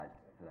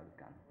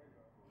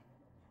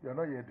You're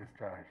not yet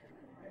discharged.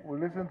 We'll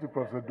listen to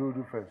Prof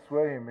Dodoo first.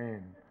 Swear him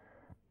in.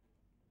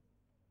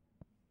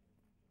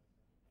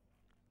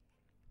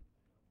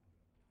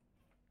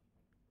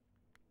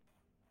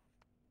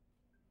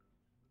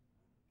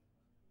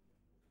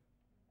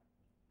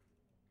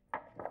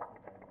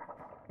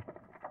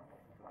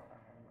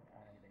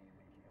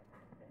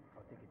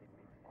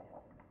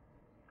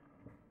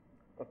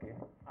 Okay.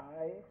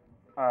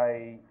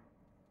 I,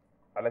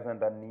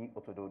 Alexander Ni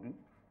Otododu,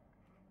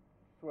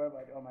 Swear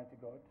by the Almighty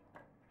God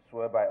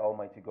swear by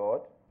Almighty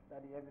God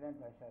that the evidence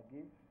I shall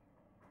give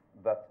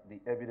that the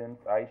evidence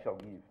I shall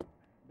give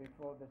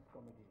before this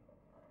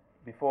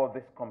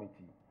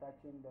committee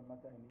touching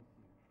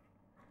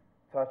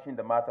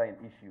the matter in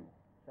issue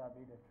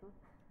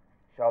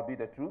shall be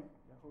the truth,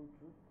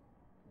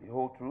 the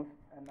whole truth,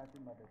 and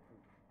nothing but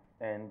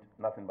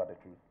the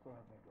truth. So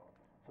help me God.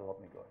 So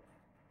help me God.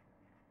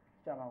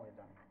 Chairman, we're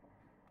done.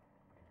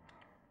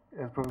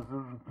 Yes, Professor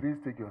Dodoo, please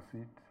take your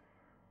seat.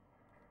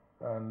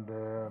 And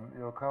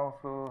your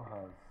counsel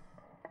has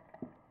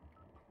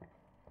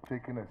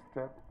taken a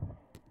step,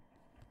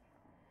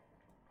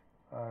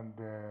 and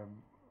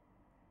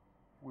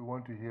we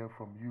want to hear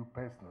from you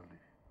personally.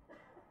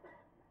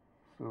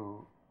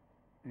 So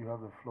you have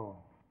the floor.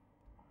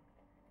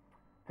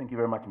 Thank you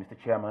very much, Mr.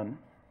 Chairman.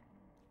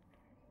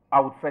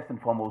 I would first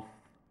and foremost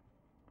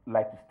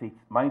like to state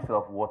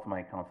myself what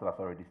my counsel has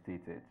already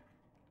stated,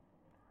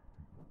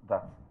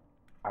 that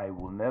I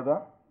will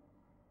never,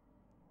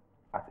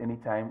 at any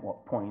time or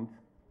point,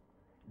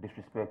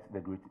 disrespect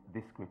this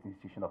great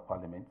institution of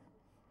Parliament,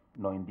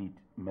 nor indeed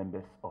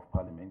members of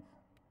Parliament.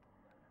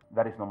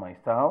 That is not my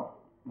style,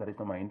 that is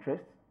not my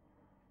interest.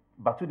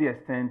 But to the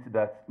extent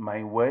that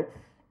my words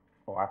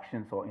or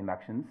actions or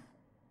inactions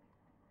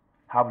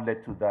have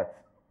led to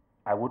that,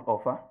 I would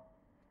offer,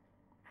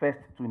 first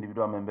to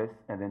individual members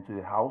and then to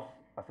the House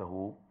as a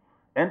whole,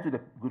 and to the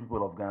good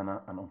people of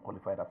Ghana, an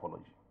unqualified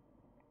apology.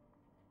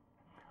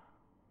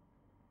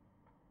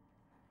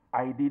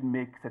 I did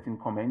make certain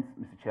comments,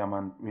 Mr.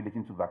 Chairman,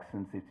 relating to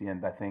vaccine safety,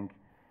 and I think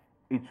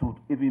it would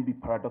even be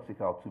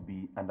paradoxical to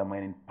be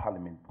undermining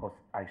Parliament, because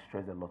I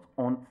stress a lot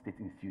on state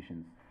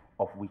institutions,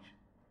 of which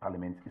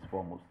Parliament is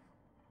foremost.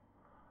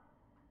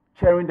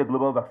 Chairing the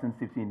Global Vaccine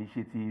Safety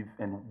Initiative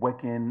and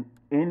working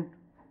in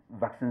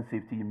vaccine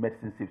safety,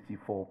 medicine safety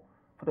for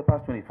the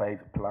past 25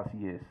 plus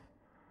years,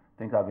 I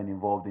think I've been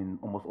involved in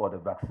almost all the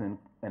vaccine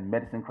and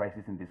medicine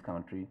crises in this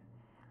country.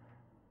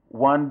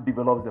 One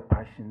develops a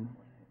passion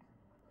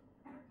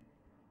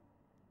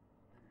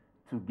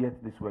to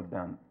get this work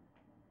done.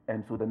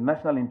 And so the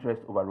national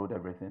interest overrode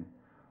everything.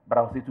 But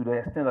I'll say to the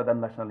extent that that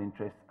national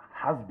interest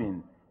has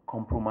been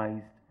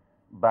compromised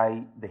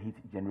by the heat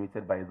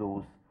generated by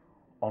those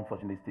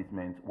unfortunate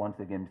statements, once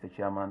again, Mr.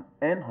 Chairman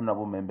and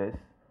honorable members,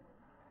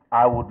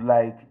 I would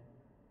like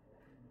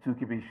to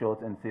keep it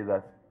short and say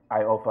that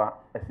I offer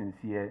a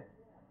sincere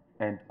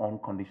and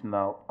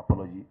unconditional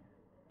apology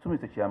to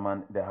Mr.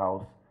 Chairman, the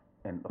House,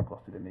 and of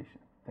course to the nation.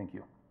 Thank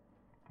you.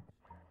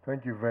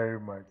 Thank you very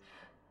much.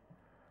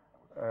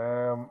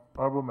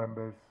 Honorable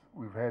members,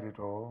 we've heard it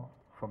all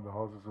from the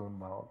horse's own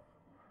mouth.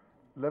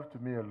 Left to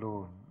me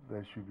alone,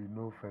 there should be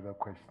no further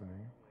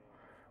questioning.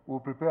 We'll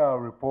prepare our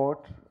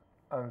report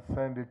and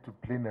send it to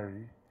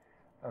plenary,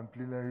 and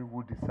plenary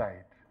will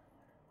decide.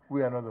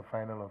 We are not the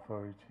final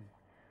authority.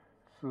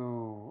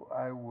 So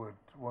I would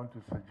want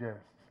to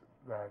suggest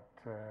that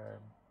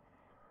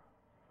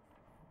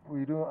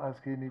we don't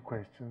ask any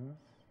questions.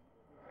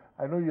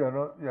 I know you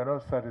are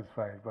not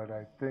satisfied, but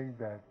I think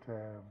that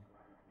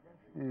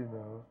you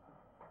know,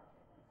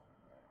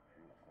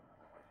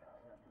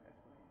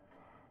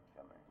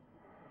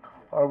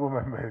 honorable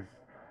members,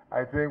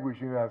 I think we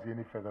shouldn't ask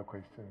any further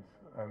questions,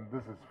 and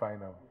this is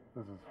final.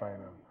 This is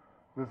final.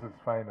 This is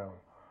final.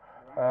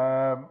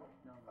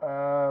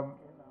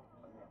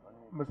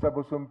 Mr.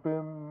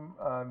 Bosompim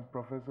and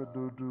Professor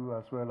Dodoo,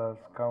 as well as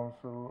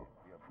counsel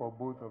for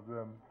both of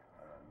them.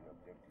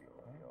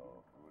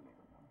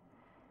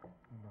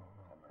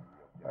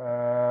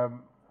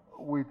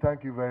 We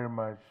thank you very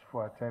much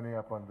for attending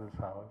upon this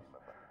house.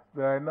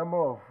 There are a number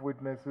of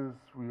witnesses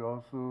we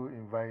also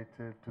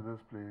invited to this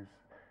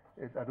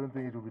place. I don't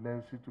think it will be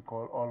necessary to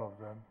call all of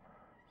them.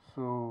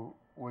 So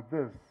with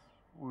this,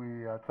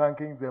 we are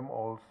thanking them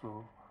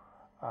also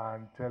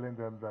and telling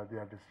them that they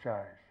are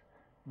discharged.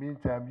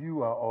 Meantime,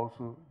 you are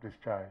also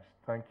discharged.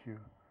 Thank you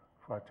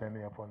for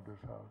attending upon this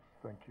house.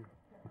 Thank you.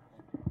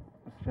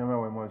 Mr. Chairman,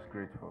 we're most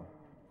grateful.